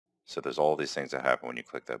So there's all these things that happen when you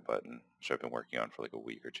click that button, which I've been working on for like a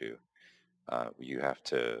week or two. You have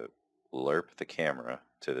to lerp the camera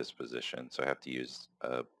to this position. So I have to use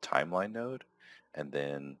a timeline node, and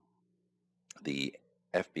then the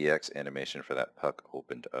FBX animation for that puck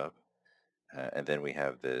opened up. And then we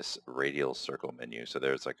have this radial circle menu. So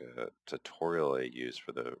there's like a tutorial I used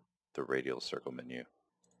for the radial circle menu.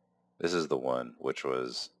 This is the one which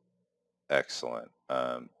was excellent.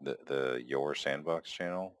 The Your Sandbox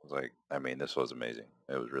channel was like, I mean, this was amazing.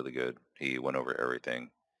 It was really good. He went over everything.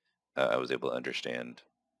 I was able to understand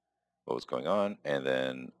what was going on, and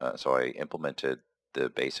then so I implemented the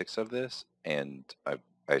basics of this, and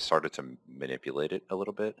I started to manipulate it a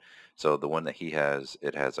little bit. So the one that he has,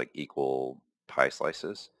 it has like equal pie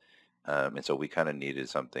slices, and so we kind of needed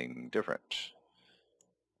something different.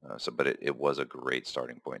 But it was a great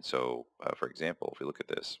starting point. So for example, if we look at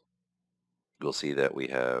this, you'll see that we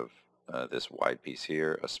have this wide piece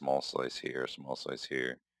here, a small slice here, a small slice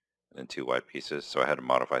here, and then two wide pieces. So I had to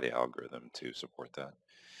modify the algorithm to support that.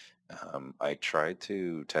 I tried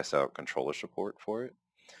to test out controller support for it.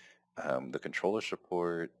 The controller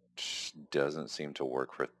support doesn't seem to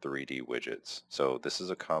work for 3D widgets. So this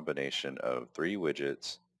is a combination of 3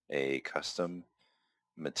 widgets, a custom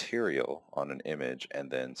material on an image,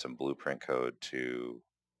 and then some blueprint code to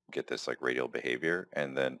get this like radial behavior.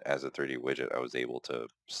 And then as a 3D widget, I was able to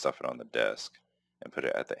stuff it on the desk and put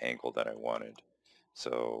it at the angle that I wanted.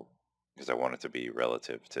 So because I want it to be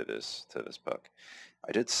relative to this puck.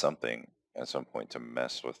 I did something at some point to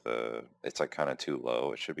mess with the, it's like kind of too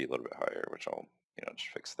low. It should be a little bit higher, which I'll, just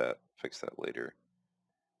fix that later.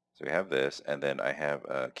 So we have this, and then I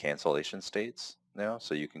have cancellation states now,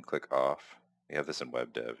 so you can click off. We have this in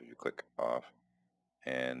web dev. If you click off,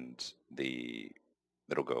 and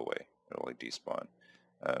it'll go away. It'll like despawn.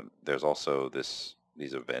 There's also these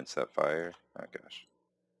events that fire. Oh gosh,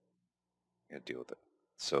 I gotta deal with it.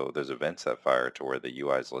 So there's events that fire to where the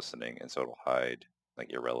UI is listening, and so it'll hide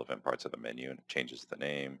like irrelevant parts of the menu, and it changes the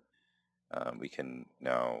name. We can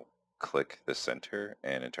now click the center,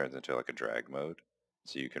 and it turns into like a drag mode,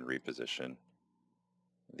 so you can reposition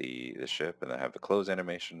the ship and then have the close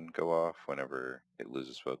animation go off whenever it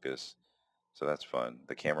loses focus. So that's fun.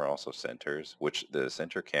 The camera also centers, which the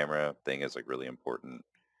center camera thing is like really important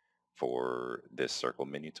for this circle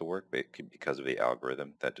menu to work because of the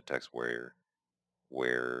algorithm that detects where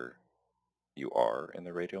you are in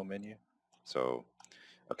the radial menu. So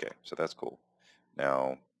okay, so that's cool.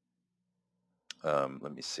 Now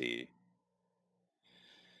let me see.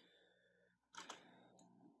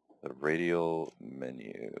 The radial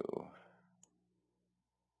menu.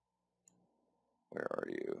 Where are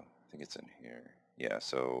you? I think it's in here. Yeah,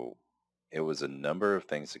 so it was a number of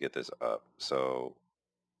things to get this up. So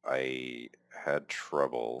I had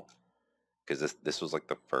trouble because this was like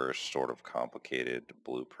the first sort of complicated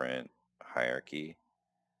blueprint hierarchy.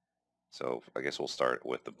 So I guess we'll start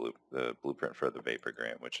with the blueprint for the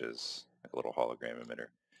vaporgram, which is a little hologram emitter.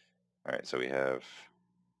 All right, so we have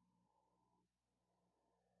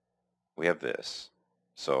this.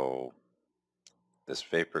 So this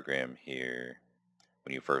vaporgram here,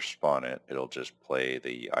 when you first spawn it, it'll just play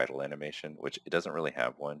the idle animation, which it doesn't really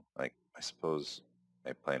have one. Like, I suppose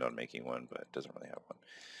I planned on making one, but it doesn't really have one.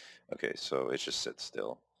 Okay, so it just sits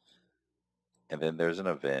still. And then there's an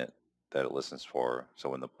event that it listens for. So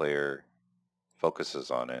when the player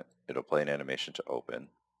focuses on it, it'll play an animation to open.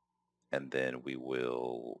 And then we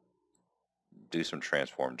will do some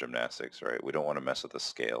transform gymnastics, right? We don't want to mess with the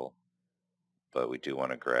scale, but we do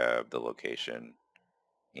want to grab the location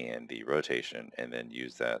and the rotation and then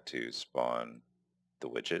use that to spawn the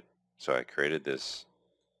widget. So I created this,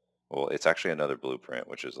 well, it's actually another blueprint,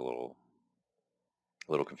 which is a little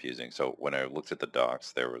confusing. So when I looked at the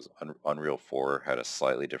docs, there was Unreal 4 had a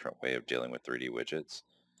slightly different way of dealing with 3D widgets.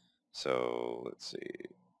 So let's see,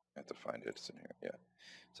 I have to find it, it's in here, yeah.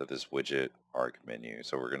 So this widget arc menu,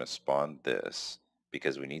 so we're going to spawn this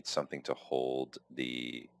because we need something to hold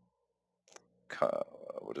the,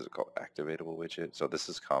 what is it called, activatable widget. So this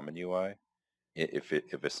is common UI. If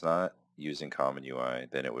it's not using common UI,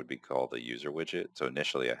 then it would be called a user widget. So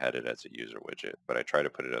initially I had it as a user widget, but I tried to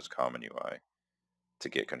put it as common UI to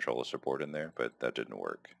get controller support in there, but that didn't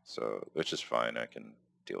work. So which is fine, I can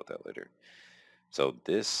deal with that later. So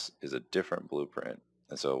this is a different blueprint.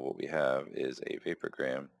 And so what we have is a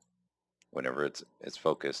vaporgram. Whenever it's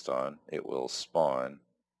focused on, it will spawn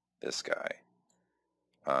this guy.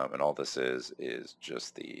 And all this is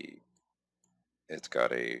just it's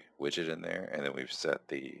got a widget in there, and then we've set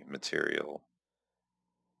the material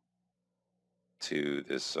to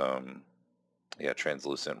this yeah,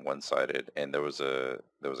 translucent one-sided. And there was a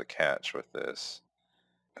catch with this.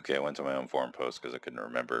 Okay, I went to my own forum post because I couldn't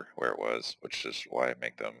remember where it was, which is why I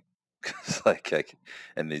make them. 'Cause like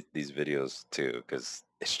and these videos too, because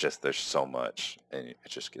it's just there's so much and it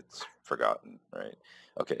just gets forgotten, right?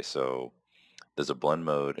 Okay, so there's a blend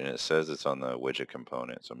mode and it says it's on the widget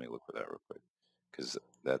component. So let me look for that real quick, because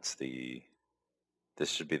that's this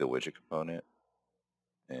should be the widget component,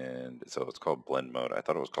 and so it's called blend mode. I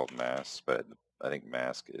thought it was called mask, but I think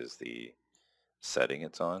mask is the setting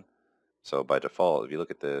it's on. So by default, if you look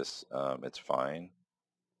at this, it's fine.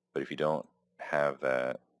 But if you don't have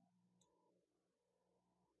that,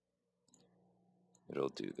 it'll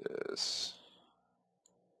do this.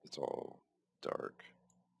 It's all dark.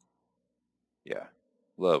 Yeah,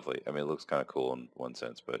 lovely. I mean, it looks kind of cool in one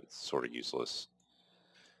sense, but it's sort of useless.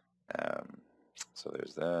 Um, so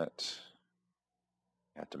there's that.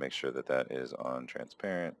 You have to make sure that that is on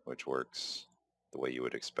transparent, which works the way you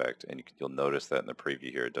would expect. And you'll notice that in the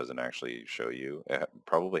preview here, it doesn't actually show you. It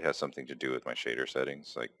probably has something to do with my shader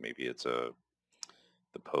settings. Like maybe it's the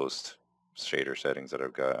post shader settings that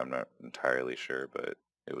I've got. I'm not entirely sure, but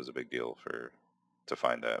it was a big deal to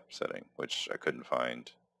find that setting, which I couldn't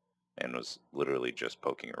find and was literally just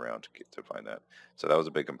poking around to find that. So that was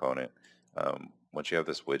a big component. Once you have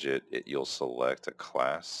this widget, you'll select a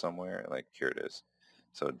class somewhere, like here it is.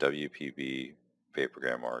 So WPB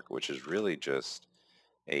Vaporgram Arc, which is really just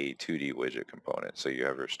a 2D widget component. So you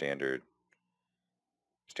have your standard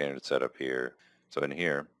setup here. So in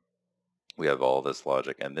here, we have all this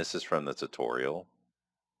logic, and this is from the tutorial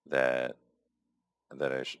that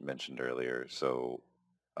I mentioned earlier. So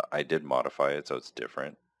I did modify it so it's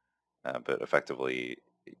different. But effectively,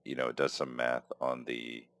 it does some math on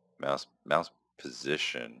the mouse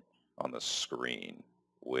position on the screen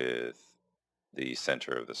with the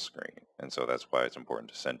center of the screen. And so that's why it's important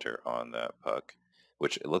to center on that puck,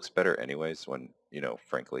 which it looks better anyways when,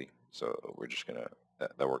 frankly. So we're just going to,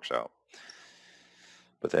 that works out.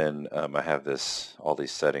 But then I have all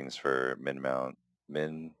these settings for min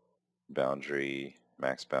boundary,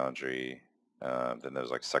 max boundary. Then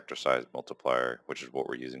there's like sector size multiplier, which is what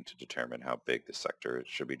we're using to determine how big the sector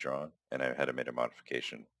should be drawn. And I had to make a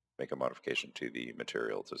modification to the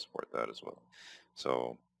material to support that as well.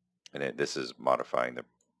 So, and this is modifying the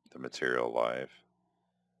material live.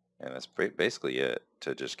 And that's basically it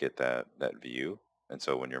to just get that view. And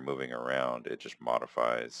so when you're moving around, it just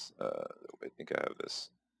modifies, I think I have this,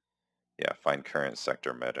 yeah, find current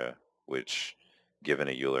sector meta, which given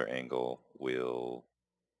a Euler angle will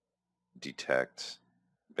detect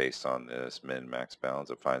based on this min-max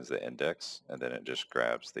bounds. It finds the index and then it just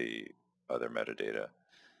grabs the other metadata.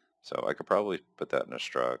 So I could probably put that in a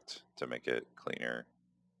struct to make it cleaner.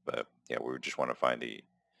 But yeah, we just want to find the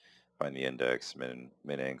index, min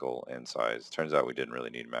angle, and size. Turns out we didn't really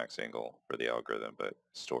need max angle for the algorithm, but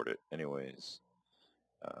stored it anyways.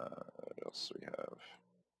 What else do we have?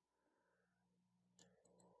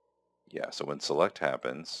 Yeah, so when select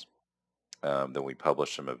happens, then we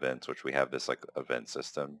publish some events, which we have this like event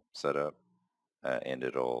system set up. And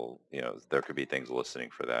it'll, there could be things listening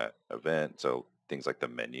for that event. So things like the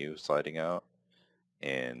menu sliding out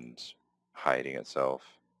and hiding itself.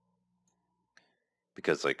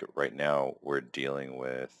 Because like right now we're dealing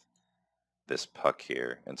with this puck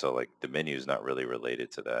here. And so like the menu is not really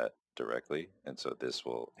related to that directly. And so this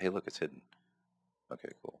will, hey, look, it's hidden. Okay,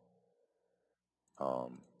 cool.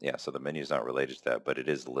 Yeah, so the menu is not related to that, but it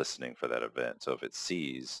is listening for that event. So if it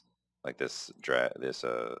sees like this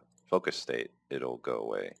focus state, it'll go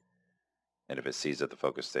away. And if it sees that the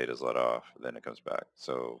focus state is let off, then it comes back.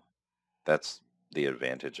 So that's the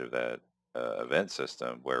advantage of that event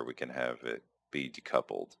system, where we can have it be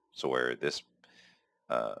decoupled. So where this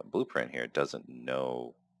blueprint here doesn't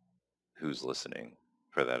know who's listening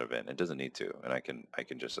for that event. It doesn't need to, and I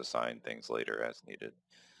can just assign things later as needed.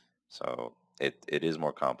 So it is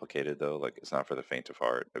more complicated though. Like it's not for the faint of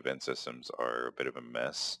heart. Event systems are a bit of a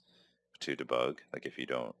mess to debug. Like if you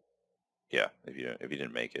don't, yeah, if you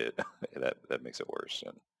didn't make it, that makes it worse.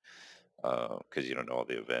 And because you don't know all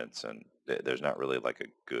the events, and there's not really like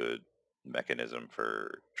a good mechanism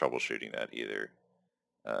for troubleshooting that either.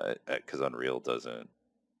 Because Unreal doesn't.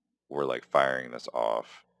 We're like firing this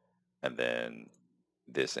off, and then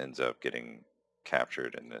this ends up getting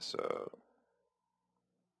captured in this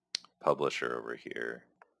publisher over here.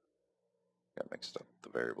 Got mixed up the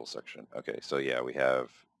variable section. Okay, so yeah, we have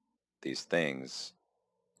these things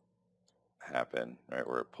happen, right,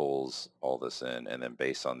 where it pulls all this in, and then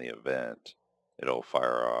based on the event, it'll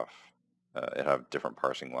fire off. It have different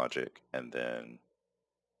parsing logic, and then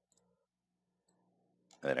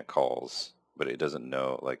it calls, but it doesn't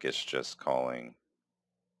know, like it's just calling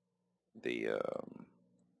the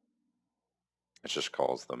It just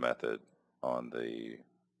calls the method on the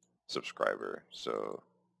subscriber, so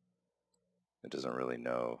it doesn't really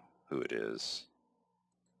know who it is.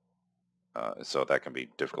 So that can be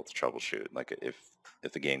difficult to troubleshoot. Like if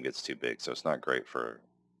the game gets too big, so it's not great for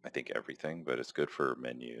I think everything, but it's good for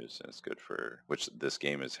menus and it's good for which this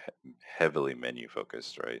game is heavily menu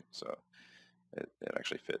focused, right? So it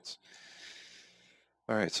actually fits.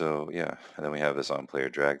 All right, so yeah, and then we have this on-player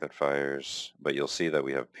drag that fires, but you'll see that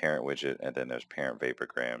we have parent widget and then there's parent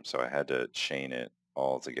vaporgram. So I had to chain it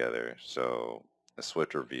all together. So a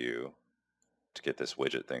Swift review to get this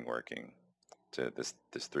widget thing working, to this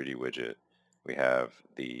 3D widget. We have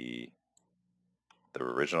the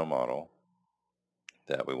original model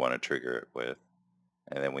that we want to trigger it with,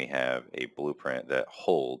 and then we have a blueprint that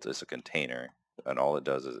holds as a container, and all it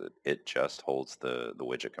does is it just holds the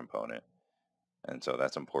widget component. And so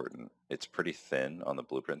that's important. It's pretty thin on the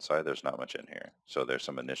blueprint side. There's not much in here. So there's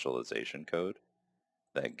some initialization code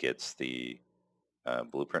that gets the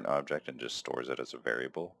blueprint object and just stores it as a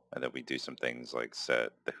variable. And then we do some things like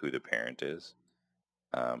set who the parent is.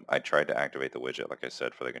 I tried to activate the widget, like I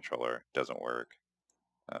said, for the controller. Doesn't work.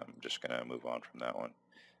 I'm just going to move on from that one.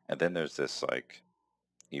 And then there's this like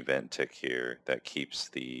event tick here that keeps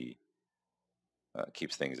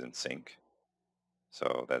keeps things in sync.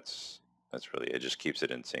 So that's really, it just keeps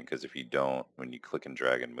it in sync, because if you don't, when you click and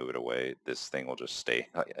drag and move it away, this thing will just stay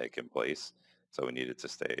like in place. So we need it to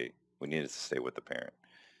stay with the parent.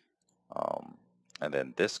 And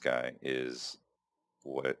then this guy is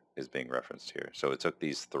what is being referenced here. So it took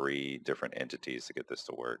these 3 different entities to get this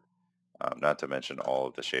to work, not to mention all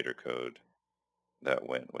of the shader code that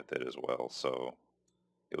went with it as well. So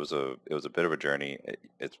it was a bit of a journey.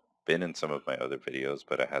 It's been in some of my other videos,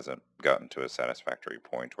 but it hasn't gotten to a satisfactory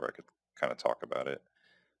point where I could kind of talk about it.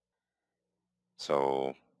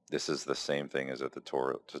 So this is the same thing as a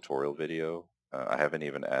tutorial video. I haven't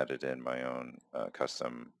even added in my own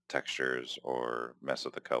custom textures or mess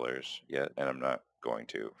with the colors yet, and I'm not going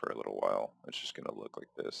to for a little while. It's just going to look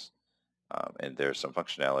like this. And there's some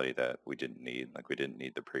functionality that we didn't need, like we didn't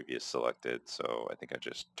need the previous selected, so I think I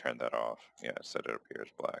just turned that off. Yeah, set it up here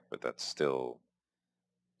as black, but that's still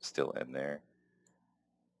in there.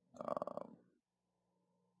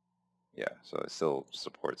 Yeah, so it still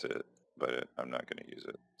supports it, but I'm not going to use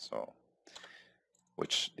it. So,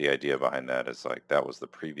 which the idea behind that is like that was the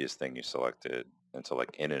previous thing you selected, and so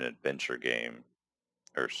like in an adventure game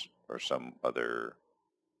or some other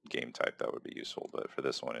game type that would be useful, but for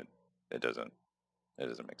this one it doesn't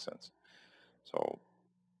make sense. So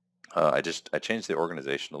I changed the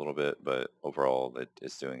organization a little bit, but overall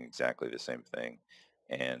it's doing exactly the same thing.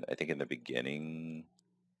 And I think in the beginning,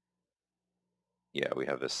 yeah, we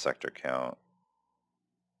have this sector count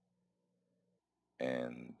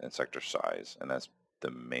and sector size, and that's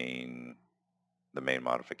the main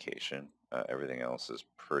modification. Everything else is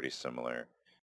pretty similar.